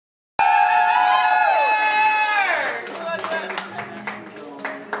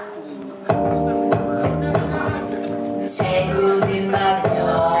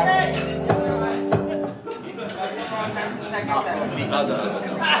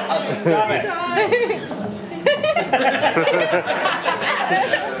Stop it.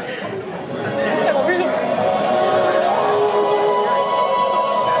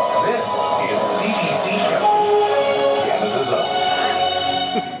 This is CBC Canada's Own.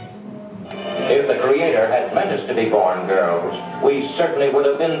 If the Creator had meant us to be born girls, we certainly would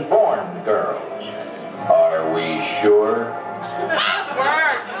have been born girls. Are we sure?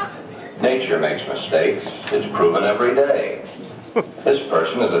 Nature makes mistakes. It's proven every day. This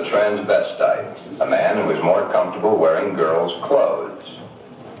person is a transvestite, a man who is more comfortable wearing girls' clothes.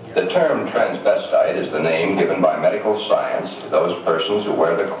 The term transvestite is the name given by medical science to those persons who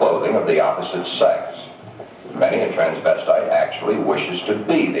wear the clothing of the opposite sex. Many a transvestite actually wishes to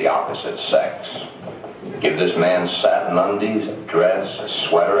be the opposite sex. Give this man satin undies, a dress, a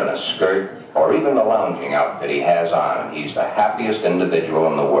sweater, and a skirt, or even the lounging outfit he has on, and he's the happiest individual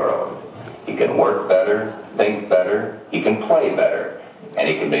in the world. He can work better, think better, he can play better, and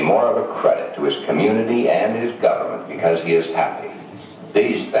he can be more of a credit to his community and his government because he is happy.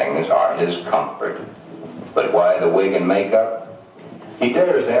 These things are his comfort. But why the wig and makeup? He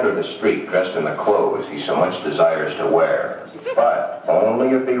dares to enter the street dressed in the clothes he so much desires to wear, but only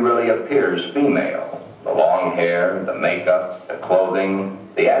if he really appears female. The long hair, the makeup, the clothing,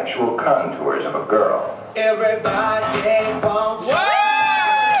 the actual contours of a girl. Everybody wants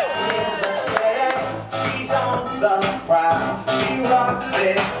she's on the prowl. She rocked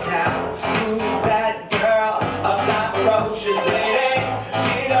this town. Who's that girl? A black ferocious lady.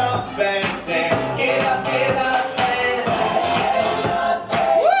 Get up and dance. Get up and dance.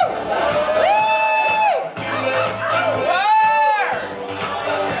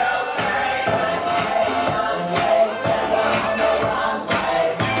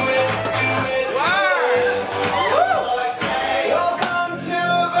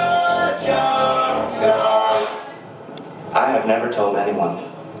 I have never told anyone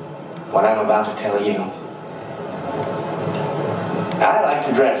what I'm about to tell you. I like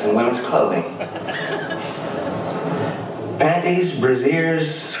to dress in women's clothing. Panties, brassieres,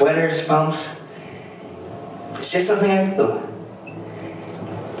 sweaters, pumps. It's just something I do.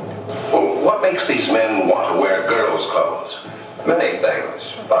 Well, what makes these men want to wear girls' clothes? Many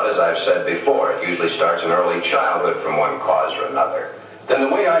things, but as I've said before, it usually starts in early childhood from one cause or another. Then the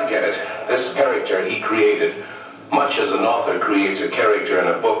way I get it, this character he created, much as an author creates a character in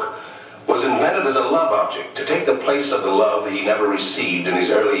a book, was invented as a love object to take the place of the love that he never received in his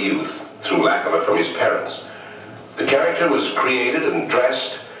early youth through lack of it from his parents. The character was created and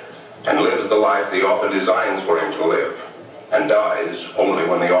dressed and lives the life the author designs for him to live and dies only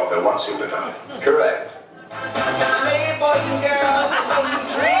when the author wants him to die. Correct. Hey, boys and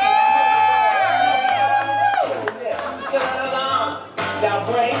girls,